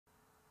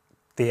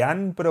Te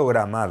han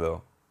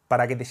programado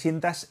para que te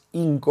sientas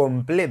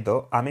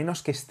incompleto a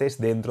menos que estés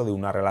dentro de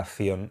una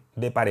relación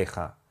de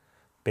pareja.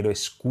 Pero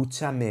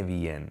escúchame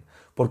bien,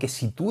 porque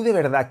si tú de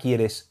verdad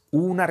quieres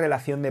una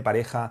relación de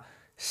pareja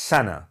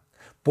sana,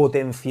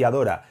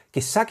 potenciadora,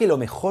 que saque lo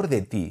mejor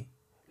de ti,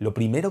 lo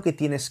primero que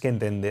tienes que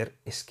entender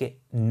es que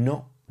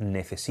no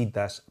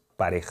necesitas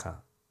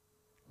pareja.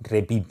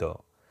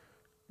 Repito,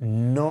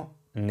 no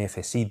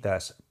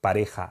necesitas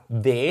pareja.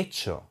 De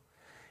hecho,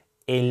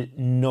 el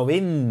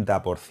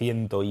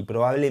 90%, y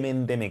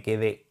probablemente me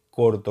quede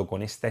corto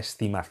con esta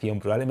estimación,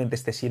 probablemente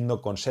esté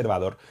siendo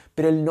conservador,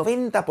 pero el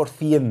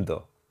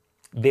 90%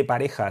 de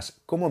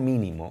parejas como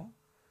mínimo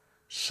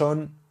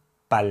son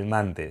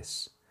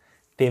palmantes.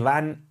 Te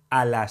van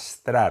a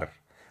lastrar,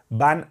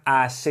 van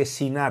a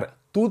asesinar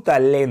tu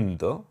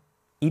talento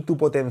y tu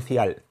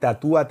potencial.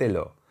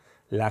 Tatúatelo.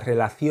 Las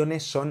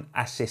relaciones son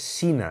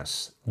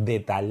asesinas de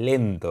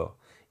talento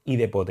y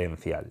de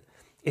potencial,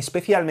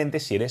 especialmente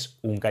si eres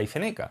un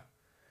caifeneca.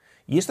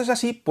 Y esto es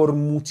así por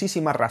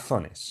muchísimas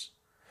razones.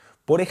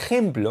 Por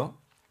ejemplo,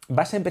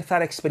 vas a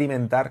empezar a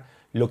experimentar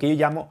lo que yo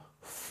llamo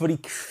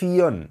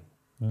fricción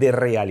de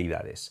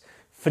realidades.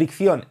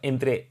 Fricción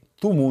entre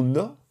tu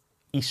mundo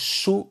y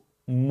su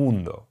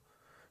mundo.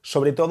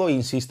 Sobre todo,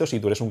 insisto, si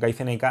tú eres un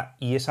caiceneca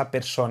y esa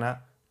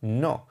persona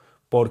no.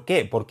 ¿Por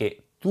qué?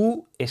 Porque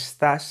tú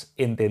estás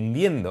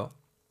entendiendo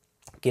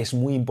que es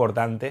muy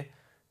importante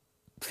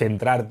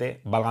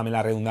centrarte, válgame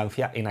la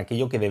redundancia, en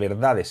aquello que de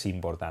verdad es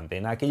importante,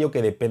 en aquello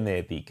que depende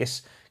de ti,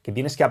 que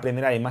tienes que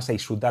aprender además a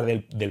disfrutar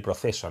del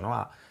proceso, ¿no?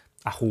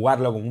 A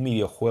jugarlo como un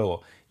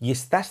videojuego. Y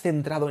estás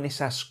centrado en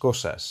esas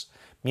cosas,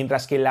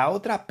 mientras que la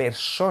otra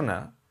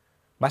persona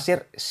va a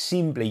ser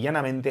simple y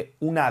llanamente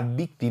una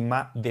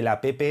víctima de la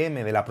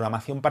PPM, de la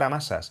programación para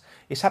masas.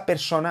 Esa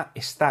persona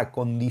está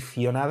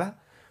condicionada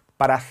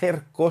para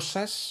hacer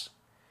cosas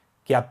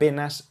que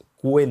apenas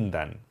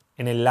cuentan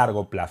en el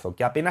largo plazo,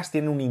 que apenas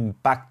tienen un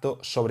impacto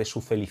sobre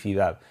su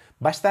felicidad.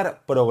 Va a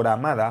estar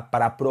programada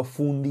para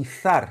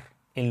profundizar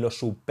en lo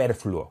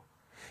superfluo.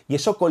 Y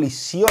eso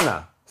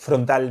colisiona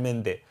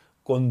frontalmente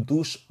con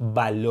tus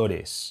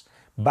valores.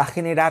 Va a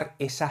generar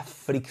esa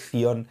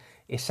fricción,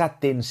 esa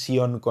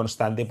tensión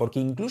constante, porque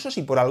incluso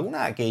si por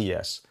alguna de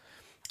aquellas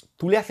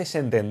tú le haces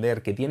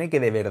entender que tiene que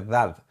de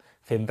verdad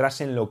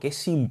centrarse en lo que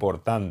es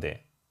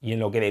importante y en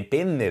lo que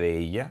depende de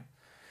ella,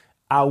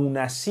 aún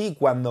así,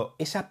 cuando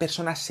esa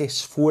persona se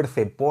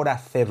esfuerce por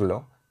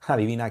hacerlo,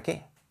 adivina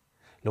qué,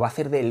 lo va a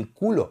hacer del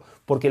culo,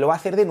 porque lo va a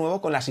hacer de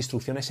nuevo con las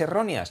instrucciones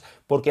erróneas,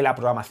 porque la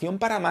programación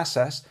para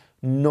masas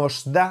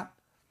nos da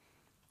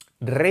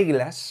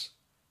reglas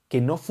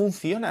que no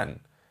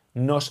funcionan.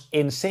 Nos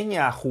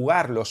enseña a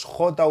jugar los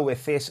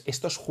JVCs,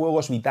 estos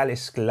juegos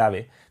vitales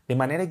clave, de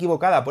manera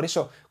equivocada. Por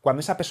eso, cuando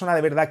esa persona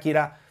de verdad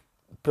quiera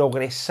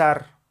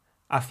progresar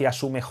hacia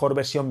su mejor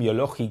versión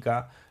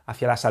biológica,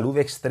 hacia la salud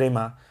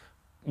extrema,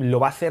 lo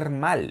va a hacer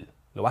mal.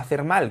 Lo va a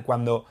hacer mal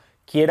cuando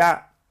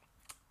quiera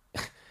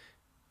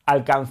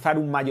alcanzar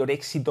un mayor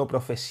éxito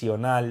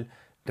profesional,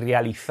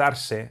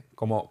 realizarse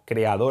como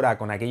creadora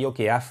con aquello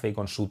que hace,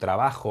 con su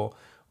trabajo,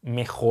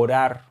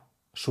 mejorar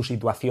su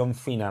situación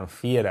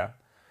financiera,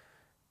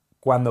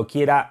 cuando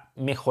quiera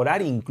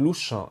mejorar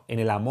incluso en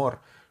el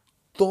amor,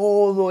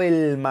 todo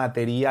el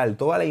material,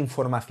 toda la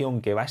información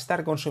que va a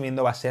estar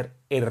consumiendo va a ser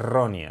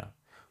errónea.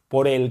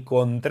 Por el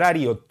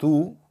contrario,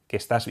 tú, que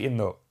estás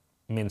viendo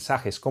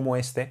mensajes como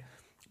este,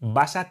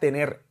 vas a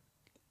tener,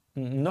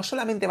 no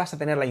solamente vas a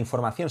tener la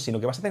información, sino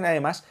que vas a tener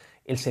además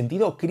el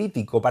sentido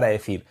crítico para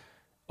decir,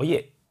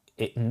 oye,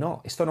 no,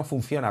 esto no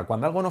funciona.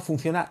 Cuando algo no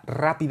funciona,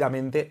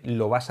 rápidamente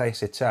lo vas a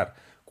desechar.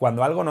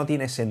 Cuando algo no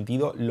tiene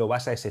sentido, lo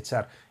vas a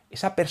desechar.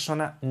 Esa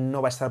persona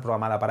no va a estar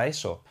programada para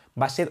eso.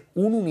 Va a ser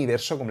un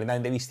universo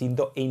completamente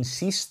distinto e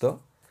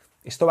insisto,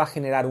 esto va a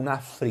generar una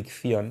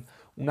fricción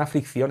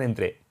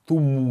entre tu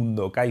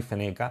mundo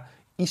Kaifeneca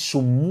y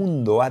su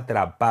mundo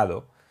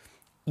atrapado.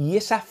 Y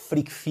esa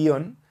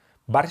fricción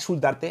va a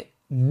resultarte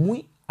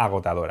muy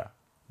agotadora,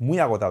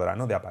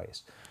 no te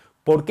apagues.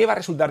 ¿Por qué va a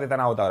resultarte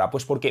tan agotadora?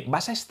 Pues porque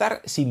vas a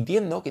estar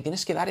sintiendo que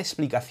tienes que dar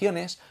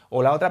explicaciones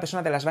o la otra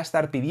persona te las va a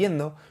estar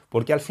pidiendo,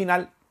 porque al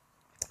final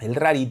el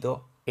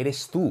rarito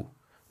eres tú,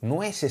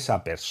 no es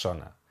esa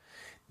persona.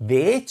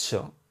 De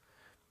hecho,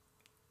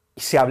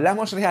 si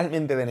hablamos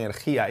realmente de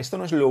energía, esto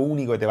no es lo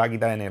único que te va a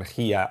quitar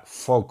energía,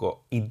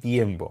 foco y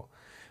tiempo.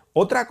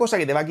 Otra cosa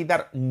que te va a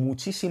quitar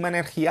muchísima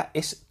energía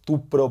es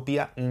tu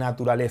propia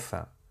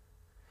naturaleza.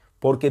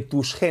 Porque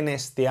tus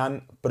genes te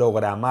han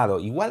programado,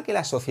 igual que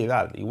la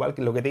sociedad, igual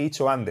que lo que te he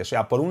dicho antes. O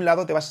sea, por un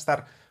lado te vas a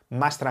estar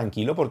más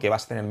tranquilo porque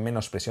vas a tener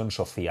menos presión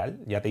social.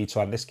 Ya te he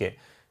dicho antes que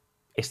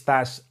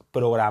estás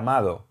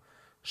programado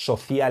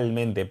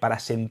socialmente para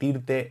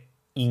sentirte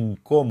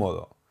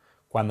incómodo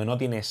cuando no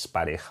tienes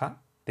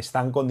pareja. Te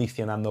están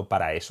condicionando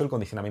para eso, el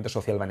condicionamiento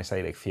social va en esa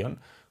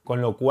dirección.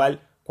 Con lo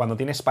cual, cuando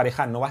tienes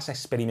pareja no vas a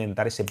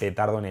experimentar ese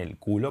petardo en el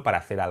culo para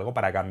hacer algo,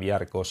 para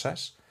cambiar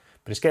cosas.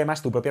 Pero es que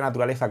además tu propia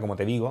naturaleza, como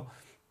te digo,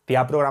 te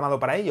ha programado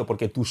para ello,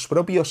 porque tus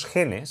propios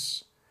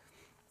genes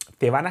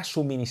te van a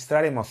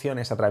suministrar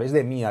emociones a través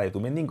de mía, de tu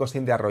mente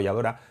inconsciente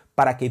arrolladora,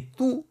 para que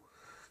tú,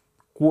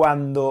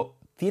 cuando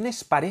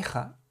tienes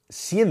pareja,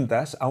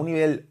 sientas a un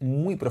nivel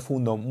muy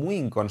profundo, muy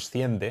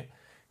inconsciente,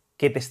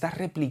 que te estás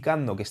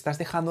replicando, que estás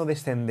dejando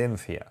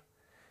descendencia,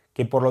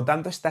 que por lo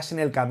tanto estás en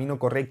el camino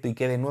correcto y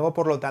que de nuevo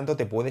por lo tanto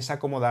te puedes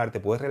acomodar, te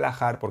puedes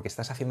relajar porque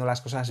estás haciendo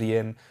las cosas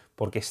bien,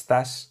 porque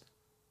estás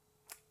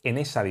en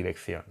esa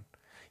dirección.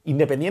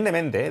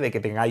 Independientemente de que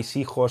tengáis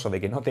hijos o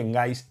de que no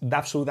tengáis, da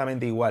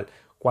absolutamente igual.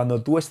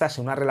 Cuando tú estás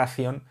en una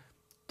relación,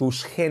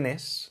 tus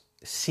genes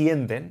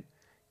sienten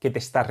que te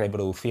estás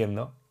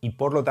reproduciendo y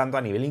por lo tanto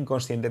a nivel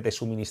inconsciente te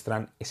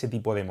suministran ese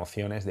tipo de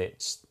emociones de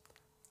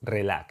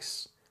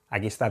relax,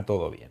 aquí está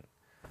todo bien.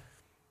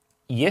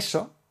 Y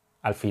eso,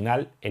 al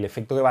final, el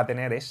efecto que va a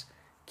tener es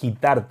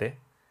quitarte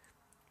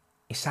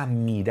esa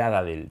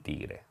mirada del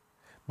tigre.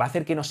 Va a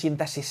hacer que no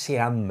sientas ese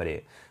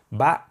hambre,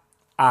 va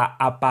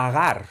a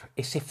apagar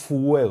ese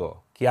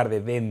fuego que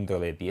arde dentro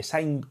de ti,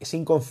 ese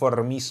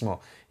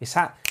inconformismo,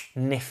 esa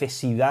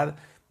necesidad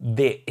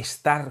de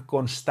estar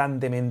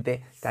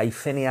constantemente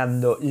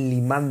caiceneando,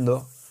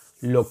 limando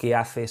lo que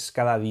haces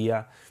cada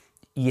día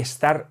y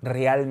estar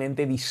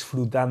realmente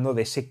disfrutando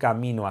de ese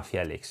camino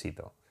hacia el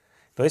éxito.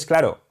 Entonces,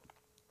 claro,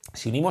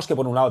 si unimos que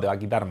por un lado te va a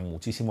quitar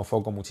muchísimo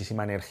foco,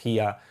 muchísima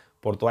energía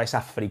por toda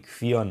esa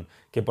fricción,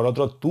 que por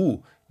otro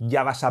tú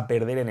ya vas a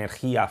perder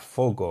energía,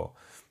 foco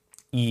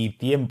y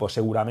tiempo,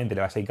 seguramente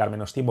le vas a dedicar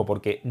menos tiempo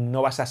porque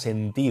no vas a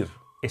sentir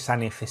esa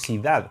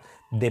necesidad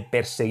de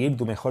perseguir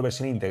tu mejor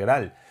versión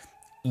integral.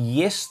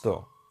 Y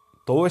esto,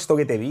 todo esto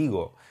que te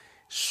digo,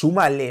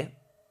 súmale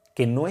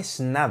que no es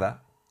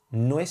nada,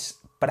 no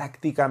es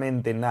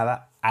prácticamente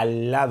nada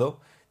al lado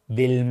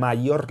del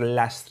mayor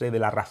lastre, de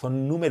la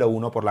razón número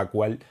uno por la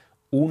cual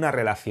una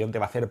relación te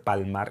va a hacer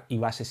palmar y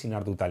va a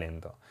asesinar tu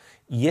talento.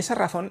 Y esa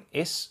razón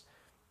es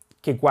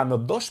que cuando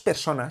dos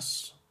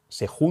personas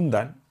se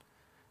juntan,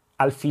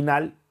 al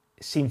final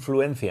se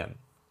influencian,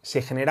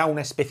 se genera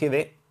una especie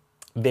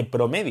de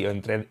promedio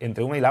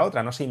entre una y la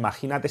otra. No sé,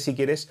 imagínate si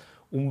quieres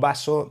un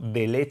vaso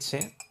de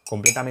leche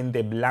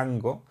completamente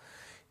blanco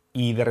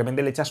y de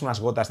repente le echas unas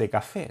gotas de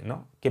café,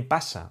 ¿no? ¿Qué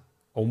pasa?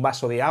 O un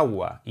vaso de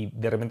agua y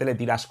de repente le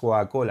tiras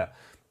Coca-Cola.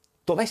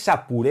 Toda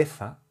esa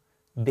pureza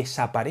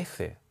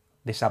desaparece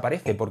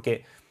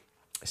porque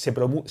se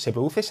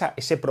produce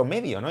ese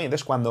promedio, ¿no? Y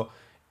entonces cuando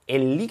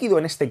el líquido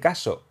en este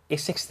caso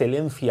es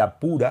excelencia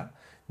pura,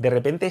 de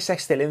repente esa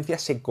excelencia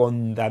se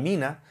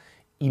contamina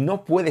y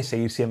no puede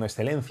seguir siendo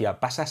excelencia,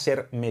 pasa a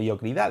ser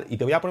mediocridad. Y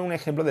te voy a poner un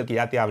ejemplo del que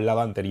ya te he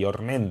hablado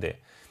anteriormente,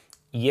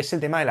 y es el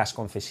tema de las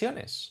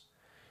concesiones.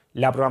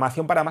 La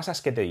programación para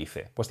masas, ¿qué te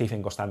dice? Pues te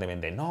dicen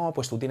constantemente, no,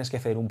 pues tú tienes que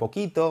ceder un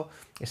poquito,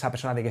 esa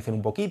persona tiene que ceder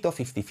un poquito,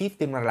 50-50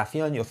 en una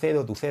relación, yo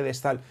cedo, tú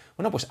cedes, tal.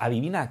 Bueno, pues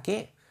adivina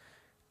qué.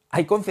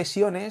 Hay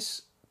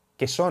concesiones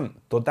que son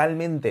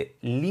totalmente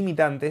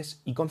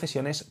limitantes y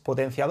concesiones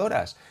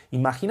potenciadoras.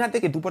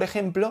 Imagínate que tú, por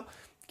ejemplo,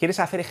 quieres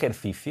hacer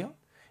ejercicio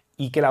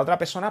y que la otra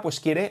persona pues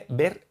quiere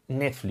ver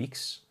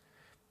Netflix.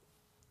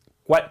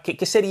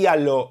 ¿Qué sería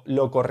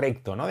lo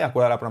correcto, ¿no? De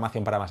acuerdo a la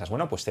programación para masas?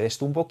 Bueno, pues cedes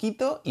tú un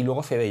poquito y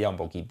luego cede ella un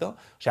poquito.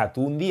 O sea,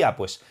 tú un día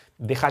pues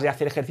dejas de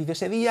hacer ejercicio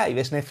ese día y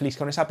ves Netflix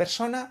con esa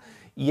persona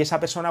y esa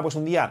persona pues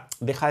un día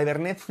deja de ver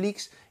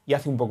Netflix y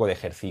hace un poco de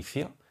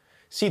ejercicio.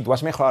 Sí, tú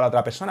has mejorado a la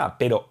otra persona,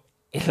 pero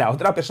la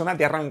otra persona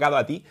te ha arrancado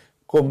a ti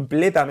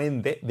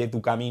completamente de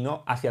tu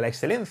camino hacia la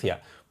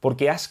excelencia,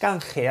 porque has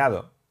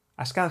canjeado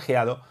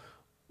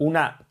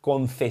una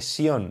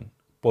concesión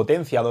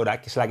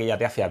potenciadora, que es la que ella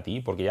te hace a ti,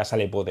 porque ya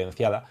sale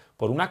potenciada,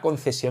 por una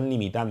concesión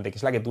limitante, que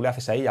es la que tú le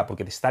haces a ella,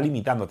 porque te está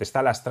limitando, te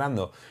está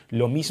lastrando.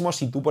 Lo mismo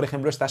si tú, por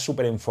ejemplo, estás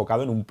súper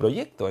enfocado en un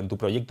proyecto, en tu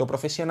proyecto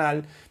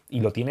profesional,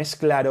 y lo tienes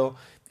claro,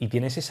 y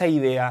tienes esa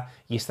idea,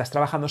 y estás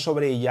trabajando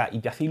sobre ella,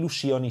 y te hace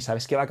ilusión, y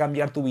sabes que va a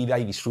cambiar tu vida,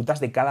 y disfrutas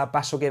de cada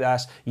paso que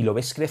das, y lo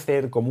ves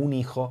crecer como un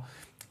hijo,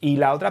 y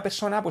la otra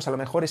persona, pues a lo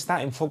mejor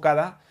está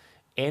enfocada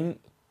en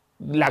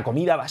la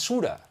comida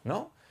basura,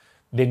 ¿no?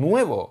 De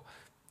nuevo,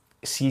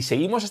 si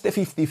seguimos este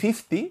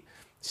 50-50,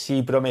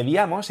 si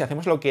promediamos, si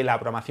hacemos lo que la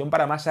programación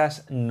para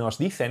masas nos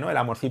dice, ¿no? El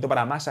amorcito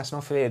para masas,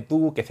 no cede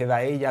tú, que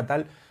ceda ella,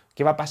 tal.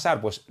 ¿Qué va a pasar?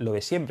 Pues lo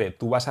de siempre,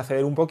 tú vas a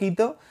ceder un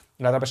poquito,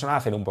 la otra persona va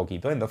a ceder un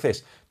poquito.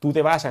 Entonces, tú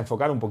te vas a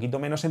enfocar un poquito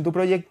menos en tu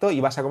proyecto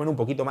y vas a comer un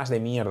poquito más de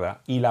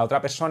mierda. Y la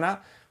otra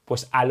persona,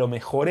 pues a lo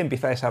mejor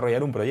empieza a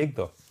desarrollar un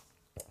proyecto.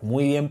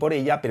 Muy bien por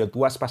ella, pero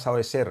tú has pasado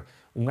de ser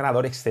un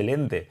ganador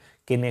excelente,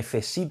 que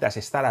necesitas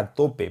estar a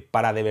tope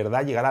para de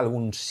verdad llegar a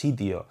algún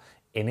sitio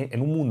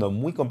en un mundo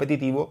muy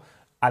competitivo,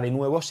 a de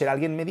nuevo ser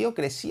alguien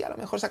mediocre. Sí, a lo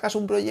mejor sacas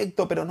un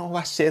proyecto, pero no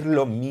va a ser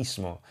lo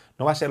mismo.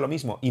 No va a ser lo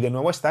mismo. Y de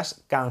nuevo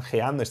estás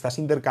canjeando, estás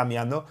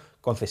intercambiando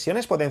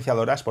concesiones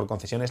potenciadoras por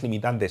concesiones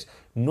limitantes.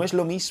 No es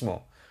lo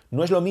mismo.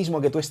 No es lo mismo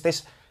que tú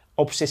estés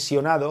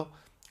obsesionado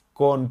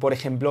con, por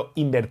ejemplo,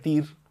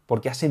 invertir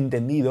porque has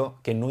entendido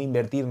que no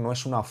invertir no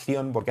es una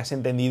opción, porque has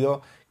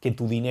entendido que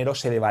tu dinero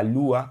se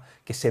devalúa,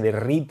 que se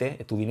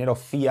derrite, tu dinero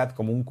fiat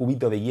como un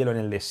cubito de hielo en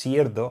el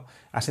desierto.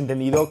 Has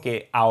entendido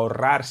que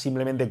ahorrar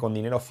simplemente con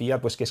dinero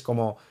fiat, pues que es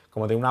como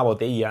de una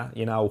botella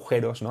llena de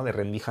agujeros, ¿no? De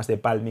rendijas de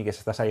palmi que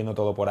se está saliendo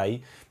todo por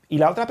ahí. Y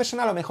la otra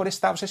persona a lo mejor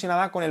está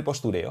obsesionada con el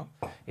postureo,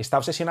 está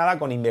obsesionada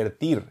con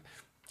invertir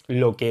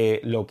lo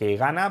que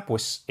gana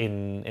pues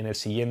en el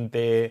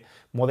siguiente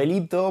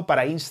modelito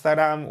para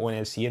Instagram o en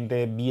el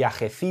siguiente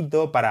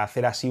viajecito para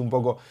hacer así un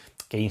poco.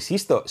 Que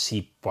insisto,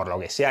 si por lo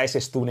que sea ese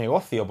es tu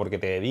negocio porque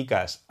te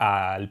dedicas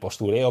al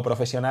postureo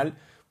profesional,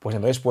 pues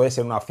entonces puede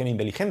ser una opción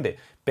inteligente.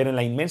 Pero en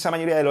la inmensa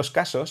mayoría de los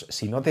casos,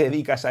 si no te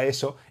dedicas a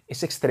eso,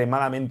 es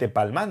extremadamente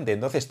palmante.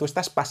 Entonces tú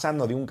estás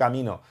pasando de un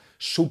camino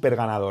súper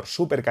ganador,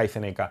 súper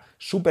Kaizeneka,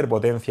 súper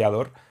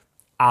potenciador,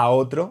 a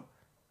otro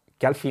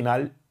que al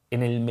final,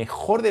 en el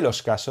mejor de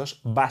los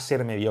casos, va a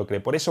ser mediocre.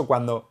 Por eso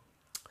cuando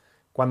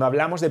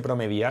hablamos de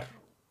promediar,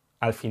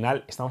 al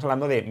final estamos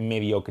hablando de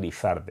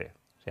mediocrizarte.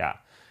 O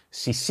sea,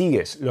 si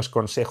sigues los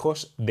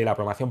consejos de la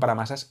programación para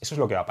masas, eso es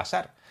lo que va a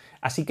pasar.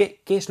 Así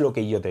que, ¿qué es lo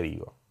que yo te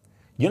digo?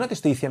 Yo no te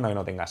estoy diciendo que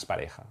no tengas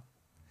pareja.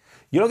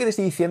 Yo lo que te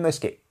estoy diciendo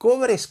es que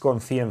cobres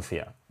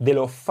conciencia de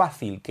lo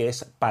fácil que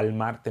es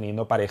palmar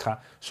teniendo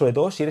pareja, sobre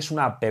todo si eres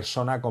una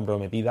persona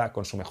comprometida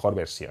con su mejor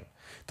versión.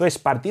 Entonces,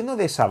 partiendo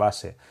de esa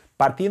base,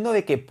 partiendo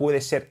de que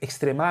puedes ser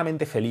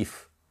extremadamente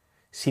feliz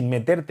sin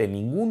meterte en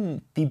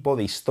ningún tipo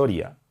de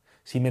historia,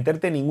 sin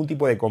meterte en ningún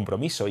tipo de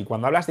compromiso. Y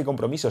cuando hablas de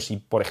compromiso, si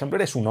por ejemplo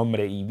eres un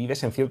hombre y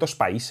vives en ciertos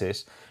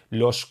países,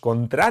 los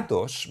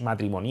contratos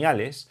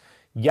matrimoniales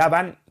ya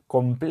van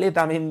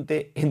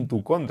completamente en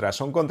tu contra.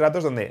 Son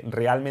contratos donde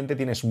realmente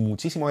tienes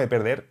muchísimo que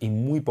perder y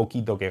muy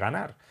poquito que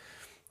ganar.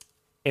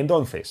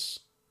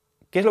 Entonces,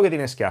 ¿qué es lo que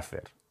tienes que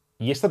hacer?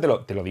 Y esto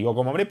te lo digo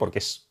como hombre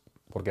porque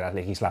la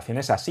legislación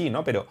es así,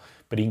 ¿no? Pero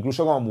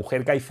incluso como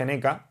mujer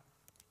kaizeneka,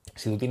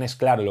 si tú tienes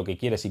claro lo que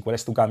quieres y cuál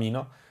es tu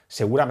camino,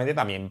 seguramente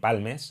también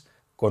palmes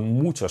con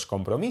muchos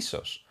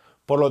compromisos.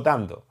 Por lo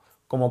tanto,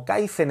 como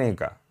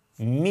kaizeneka,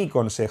 mi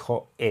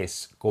consejo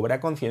es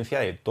cobrar conciencia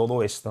de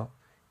todo esto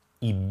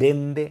y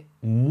vende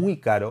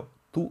muy caro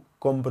tu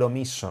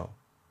compromiso.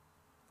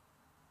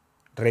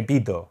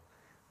 Repito,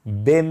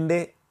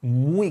 vende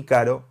muy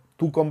caro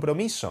tu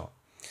compromiso.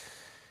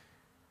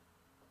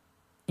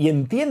 Y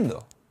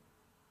entiendo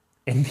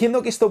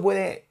que esto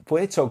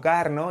puede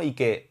chocar, ¿no? Y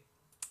que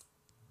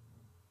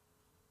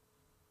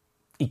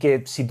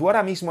si tú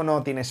ahora mismo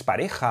no tienes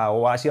pareja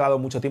o has llevado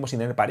mucho tiempo sin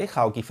tener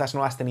pareja o quizás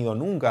no has tenido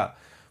nunca,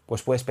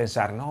 pues puedes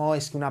pensar, no,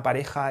 es que una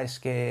pareja es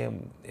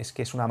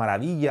una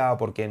maravilla,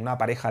 porque una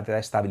pareja te da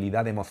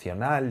estabilidad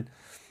emocional,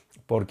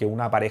 porque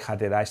una pareja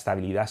te da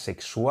estabilidad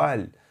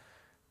sexual.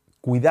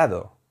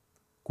 Cuidado,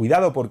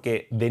 cuidado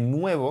porque de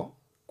nuevo,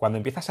 cuando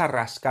empiezas a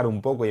rascar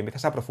un poco y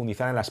empiezas a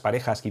profundizar en las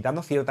parejas,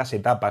 quitando ciertas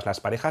etapas, las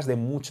parejas de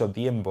mucho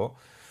tiempo,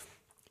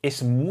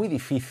 es muy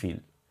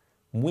difícil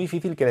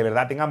que de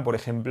verdad tengan, por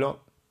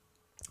ejemplo,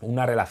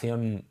 una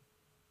relación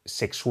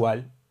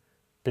sexual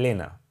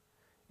plena.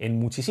 En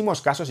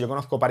muchísimos casos yo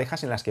conozco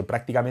parejas en las que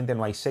prácticamente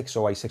no hay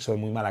sexo o hay sexo de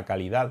muy mala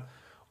calidad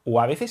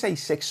o a veces hay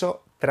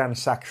sexo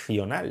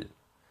transaccional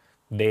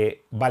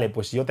de, vale,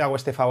 pues yo te hago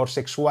este favor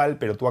sexual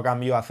pero tú a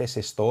cambio haces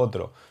esto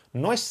otro.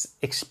 No es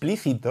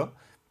explícito,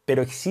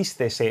 pero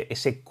existe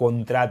ese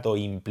contrato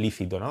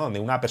implícito, ¿no? Donde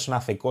una persona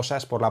hace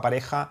cosas por la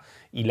pareja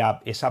y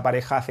esa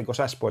pareja hace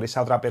cosas por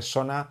esa otra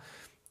persona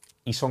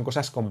y son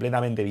cosas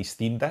completamente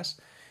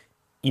distintas.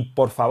 Y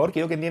por favor,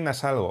 quiero que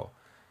entiendas algo.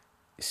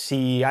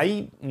 Si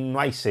no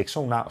hay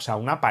sexo,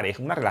 una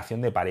pareja, una relación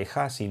de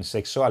pareja sin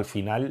sexo al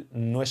final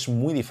no es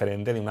muy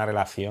diferente de una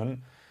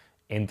relación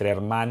entre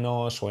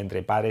hermanos o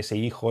entre padres e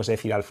hijos. Es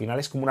decir, al final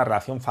es como una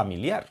relación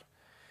familiar.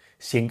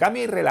 Si en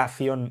cambio hay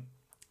relación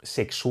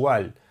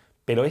sexual,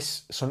 pero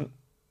son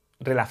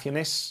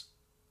relaciones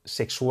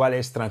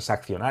sexuales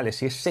transaccionales,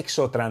 si es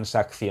sexo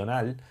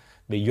transaccional,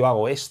 de yo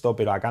hago esto,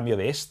 pero a cambio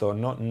de esto,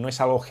 no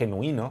es algo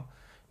genuino,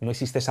 no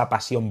existe esa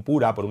pasión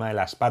pura por una de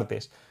las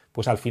partes,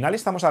 pues al final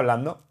estamos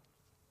hablando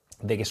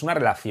de que es una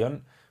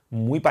relación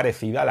muy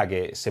parecida a la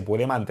que se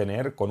puede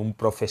mantener con un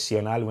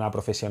profesional, una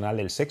profesional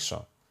del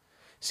sexo.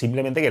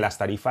 Simplemente que las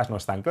tarifas no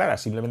están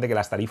claras, simplemente que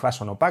las tarifas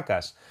son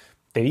opacas.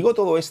 Te digo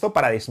todo esto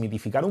para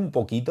desmitificar un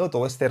poquito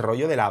todo este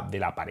rollo de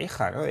la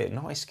pareja, ¿no?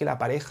 No, es que la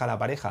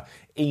pareja.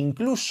 E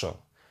incluso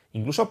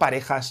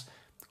parejas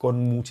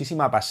con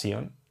muchísima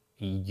pasión,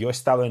 y yo he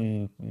estado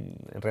en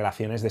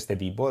relaciones de este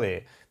tipo,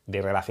 de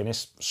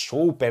relaciones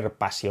súper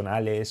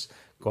pasionales,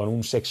 con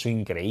un sexo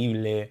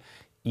increíble,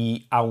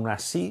 y aún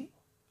así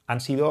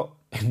han sido,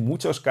 en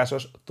muchos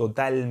casos,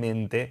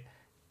 totalmente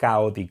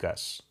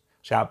caóticas.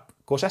 O sea,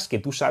 cosas que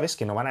tú sabes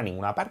que no van a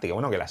ninguna parte, que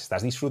bueno, que las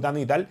estás disfrutando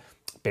y tal,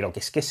 pero que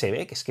es que se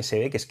ve,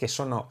 que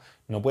eso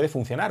no puede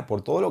funcionar,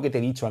 por todo lo que te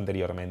he dicho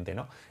anteriormente,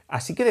 ¿no?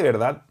 Así que de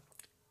verdad,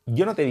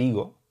 yo no te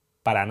digo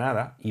para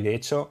nada, y de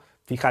hecho,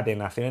 fíjate, en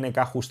Nación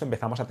NK justo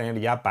empezamos a tener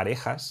ya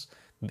parejas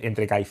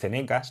entre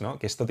kaizenecas, ¿no?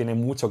 Que esto tiene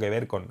mucho que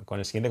ver con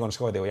el siguiente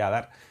consejo que te voy a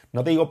dar.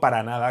 No te digo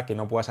para nada que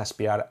no puedas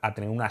aspirar a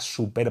tener una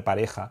super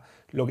pareja.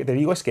 Lo que te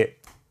digo es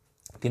que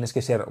tienes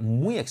que ser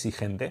muy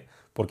exigente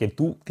porque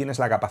tú tienes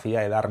la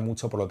capacidad de dar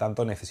mucho, por lo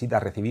tanto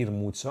necesitas recibir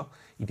mucho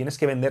y tienes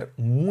que vender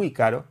muy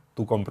caro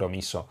tu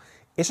compromiso.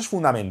 Eso es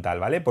fundamental,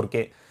 ¿vale?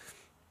 Porque,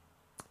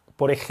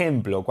 por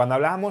ejemplo, cuando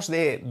hablábamos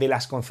de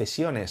las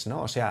concesiones,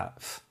 ¿no? O sea,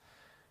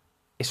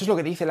 eso es lo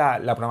que te dice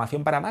la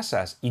programación para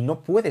masas y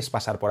no puedes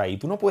pasar por ahí.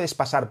 Tú no puedes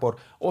pasar por,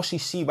 oh, sí,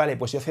 sí, vale,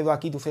 pues yo cedo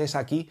aquí, tú cedes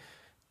aquí.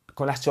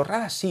 Con las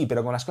chorradas sí,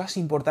 pero con las cosas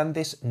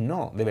importantes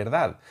no, de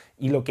verdad.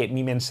 Y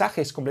mi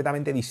mensaje es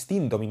completamente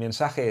distinto. Mi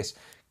mensaje es,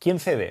 ¿quién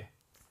cede?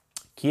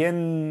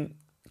 ¿Quién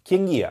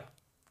guía?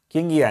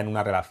 ¿Quién guía en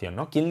una relación,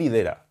 ¿no? ¿Quién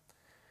lidera?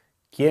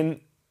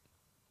 ¿Quién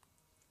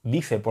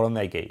dice por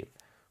dónde hay que ir?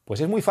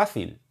 Pues es muy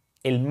fácil.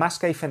 El más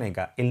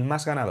caifeneca, el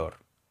más ganador.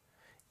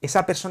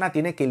 Esa persona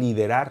tiene que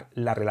liderar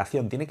la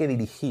relación, tiene que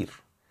dirigir.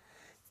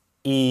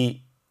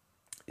 Y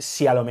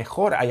si a lo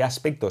mejor hay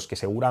aspectos que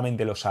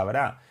seguramente lo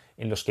sabrá,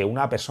 en los que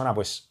una persona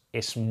pues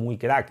es muy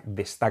crack,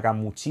 destaca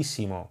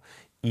muchísimo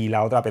y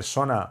la otra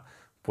persona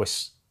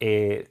pues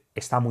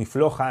está muy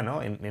floja,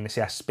 ¿no? en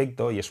ese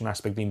aspecto y es un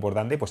aspecto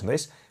importante, pues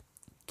entonces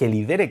que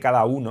lidere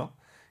cada uno,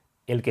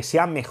 el que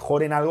sea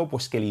mejor en algo,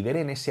 pues que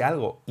lidere en ese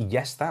algo y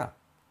ya está.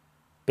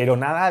 Pero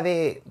nada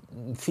de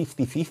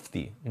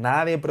 50-50,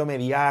 nada de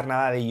promediar,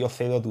 nada de yo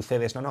cedo, tú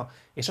cedes, no, no.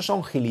 Eso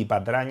son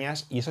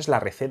gilipatrañas y eso es la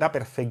receta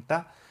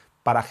perfecta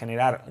para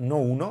generar no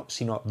uno,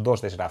 sino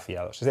dos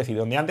desgraciados. Es decir,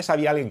 donde antes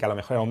había alguien que a lo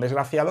mejor era un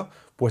desgraciado,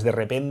 pues de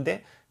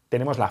repente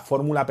tenemos la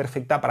fórmula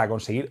perfecta para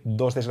conseguir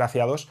dos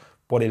desgraciados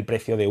por el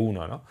precio de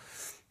uno, ¿no?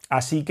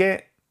 Así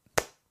que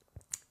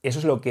eso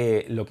es lo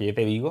que yo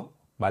te digo,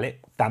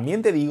 ¿vale?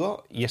 También te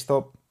digo, y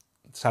esto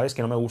sabes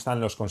que no me gustan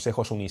los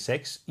consejos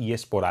unisex y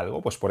es por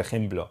algo, pues por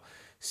ejemplo,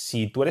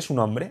 si tú eres un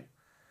hombre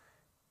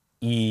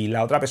y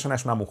la otra persona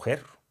es una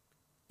mujer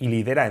y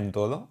lidera en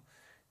todo,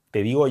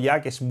 te digo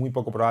ya que es muy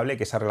poco probable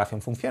que esa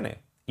relación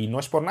funcione. Y no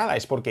es por nada,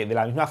 es porque de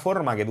la misma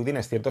forma que tú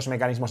tienes ciertos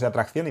mecanismos de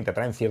atracción y te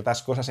atraen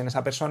ciertas cosas en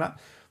esa persona,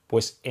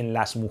 pues en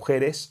las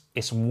mujeres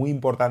es muy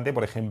importante,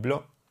 por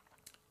ejemplo,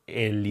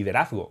 el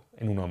liderazgo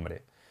en un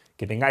hombre.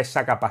 Que tenga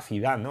esa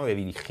capacidad, ¿no? De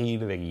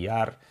dirigir, de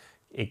guiar,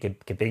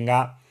 que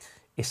tenga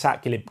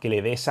que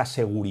le dé esa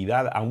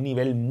seguridad a un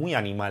nivel muy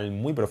animal,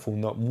 muy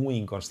profundo, muy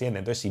inconsciente.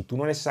 Entonces, si tú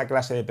no eres esa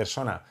clase de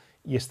persona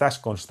y estás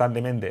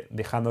constantemente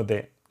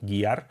dejándote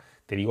guiar,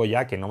 te digo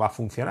ya que no va a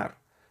funcionar.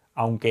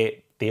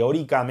 Aunque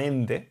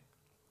teóricamente,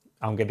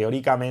 aunque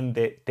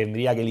teóricamente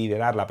tendría que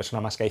liderar la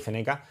persona más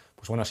caifeneca,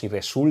 pues bueno, si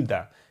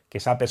resulta que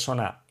esa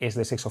persona es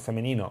de sexo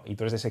femenino y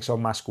tú eres de sexo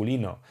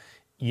masculino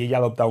y ella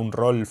adopta un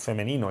rol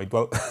femenino y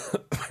tú,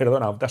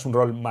 perdón, adoptas un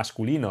rol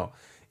masculino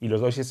y los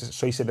dos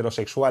sois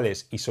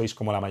heterosexuales y sois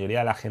como la mayoría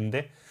de la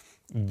gente,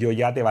 yo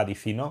ya te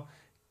vaticino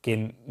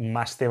que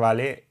más te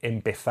vale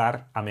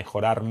empezar a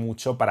mejorar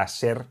mucho para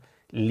ser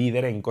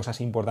líder en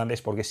cosas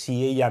importantes, porque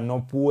si ella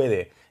no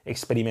puede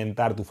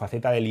experimentar tu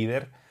faceta de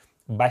líder,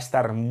 va a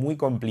estar muy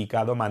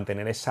complicado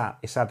mantener esa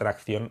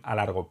atracción a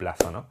largo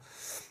plazo, ¿no?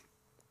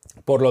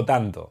 Por lo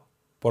tanto,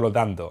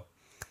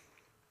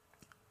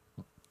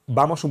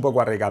 vamos un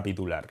poco a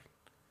recapitular.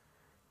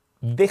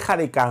 Deja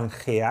de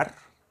canjear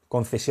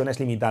concesiones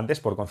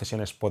limitantes por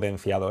concesiones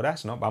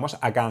potenciadoras, ¿no? Vamos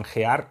a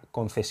canjear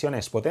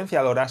concesiones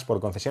potenciadoras por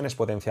concesiones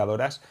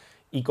potenciadoras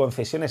y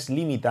concesiones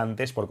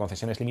limitantes por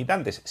concesiones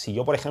limitantes. Si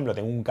yo, por ejemplo,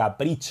 tengo un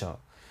capricho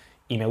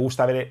y me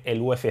gusta ver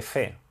el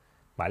UFC,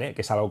 ¿vale?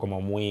 Que es algo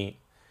como muy,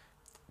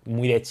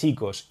 muy de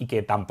chicos y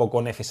que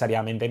tampoco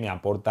necesariamente me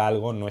aporta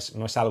algo, no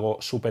es algo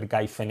súper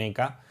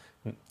caifeneca.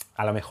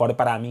 A lo mejor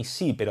para mí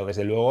sí, pero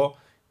desde luego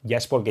ya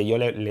es porque yo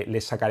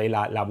le sacaré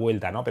la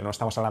vuelta, ¿no? Pero no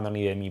estamos hablando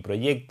ni de mi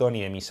proyecto,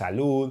 ni de mi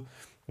salud,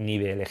 ni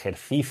del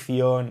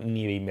ejercicio,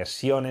 ni de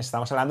inversiones.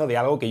 Estamos hablando de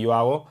algo que yo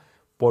hago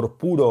por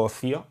puro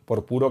ocio,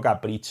 por puro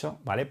capricho,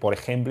 ¿vale? Por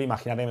ejemplo,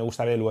 imagínate que me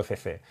gusta ver el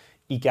UFC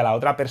y que a la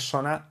otra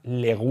persona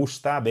le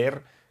gusta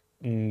ver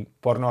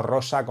porno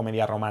rosa,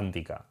 comedia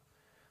romántica.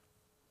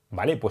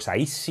 Vale, pues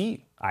ahí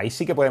sí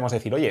que podemos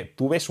decir, oye,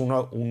 tú ves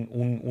uno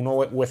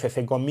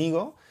UFC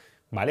conmigo,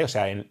 ¿vale? O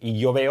sea, y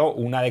yo veo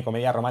una de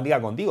comedia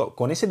romántica contigo.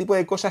 Con ese tipo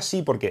de cosas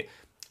sí, porque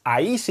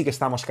ahí sí que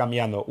estamos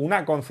cambiando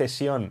una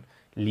concesión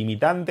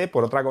limitante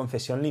por otra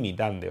concesión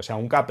limitante, o sea,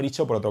 un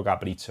capricho por otro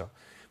capricho.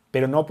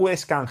 Pero no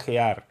puedes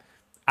canjear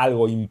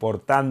algo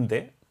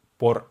importante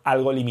por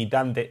algo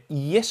limitante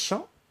y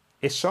eso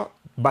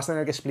vas a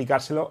tener que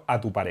explicárselo a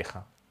tu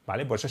pareja.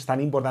 ¿Vale? Por eso es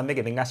tan importante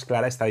que tengas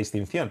clara esta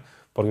distinción.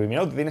 Porque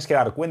primero te tienes que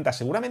dar cuenta,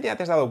 seguramente ya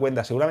te has dado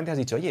cuenta, seguramente has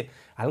dicho, oye,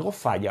 algo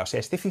falla, o sea,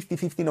 este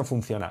 50-50 no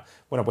funciona.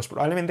 Bueno, pues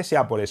probablemente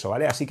sea por eso,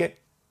 ¿vale? Así que,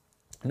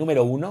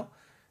 número uno,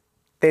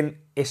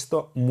 ten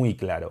esto muy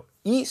claro.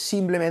 Y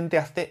simplemente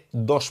hazte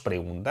dos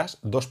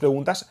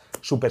preguntas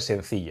súper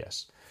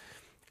sencillas.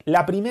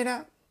 La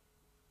primera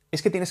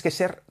es que tienes que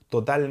ser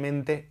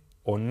totalmente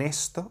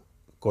honesto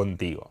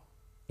contigo.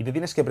 Y te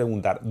tienes que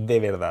preguntar, de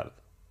verdad,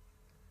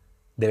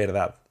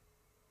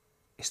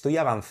 ¿estoy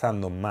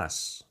avanzando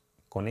más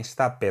con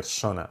esta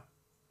persona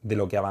de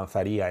lo que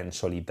avanzaría en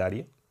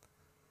solitario?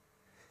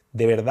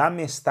 ¿De verdad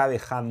me está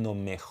dejando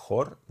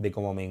mejor de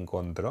cómo me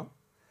encontró?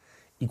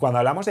 Y cuando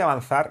hablamos de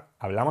avanzar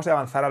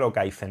a lo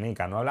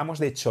kaizeneca, no hablamos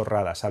de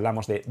chorradas,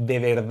 hablamos ¿de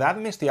verdad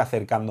me estoy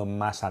acercando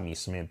más a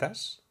mis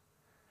metas?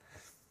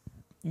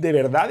 ¿De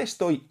verdad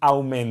estoy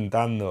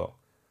aumentando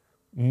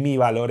mi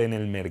valor en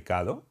el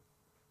mercado?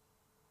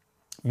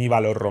 ¿Mi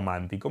valor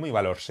romántico? ¿Mi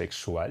valor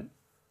sexual?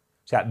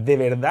 O sea, ¿de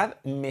verdad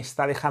me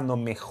está dejando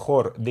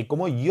mejor de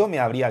cómo yo me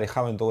habría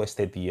dejado en todo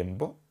este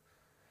tiempo?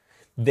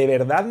 ¿De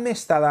verdad me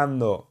está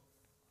dando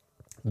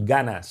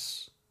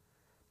ganas?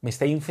 ¿Me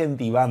está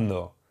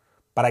incentivando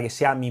para que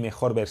sea mi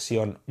mejor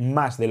versión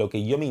más de lo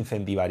que yo me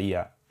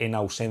incentivaría en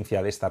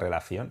ausencia de esta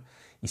relación?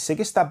 Y sé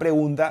que esta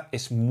pregunta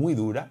es muy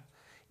dura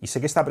y sé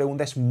que esta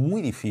pregunta es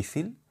muy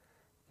difícil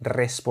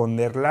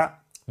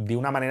responderla de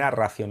una manera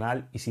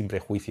racional y sin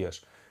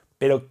prejuicios.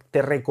 Pero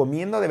te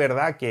recomiendo de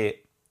verdad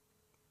que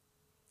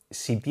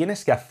si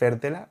tienes que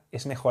hacértela,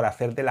 es mejor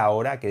hacértela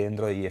ahora que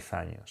dentro de 10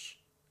 años.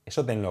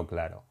 Eso tenlo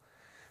claro.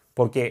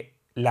 Porque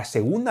la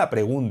segunda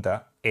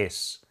pregunta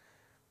es,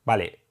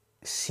 vale,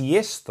 si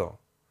esto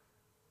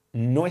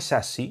no es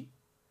así,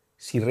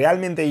 si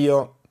realmente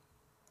yo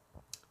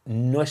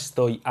no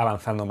estoy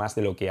avanzando más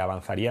de lo que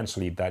avanzaría en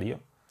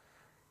solitario,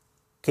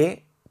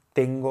 ¿qué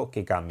tengo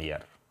que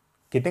cambiar?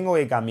 ¿Qué tengo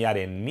que cambiar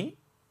en mí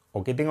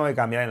o qué tengo que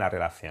cambiar en la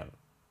relación?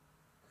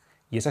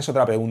 Y esa es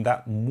otra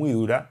pregunta muy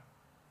dura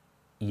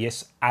y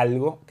es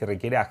algo que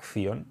requiere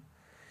acción.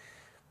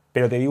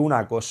 Pero te digo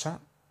una cosa,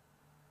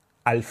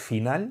 al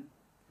final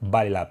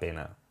vale la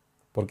pena.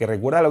 Porque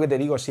recuerda lo que te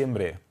digo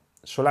siempre,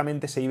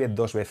 solamente se vive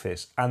 2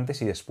 veces,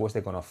 antes y después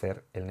de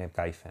conocer el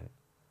NetKaizen.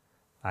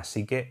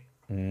 Así que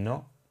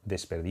no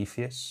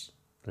desperdicies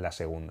la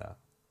segunda.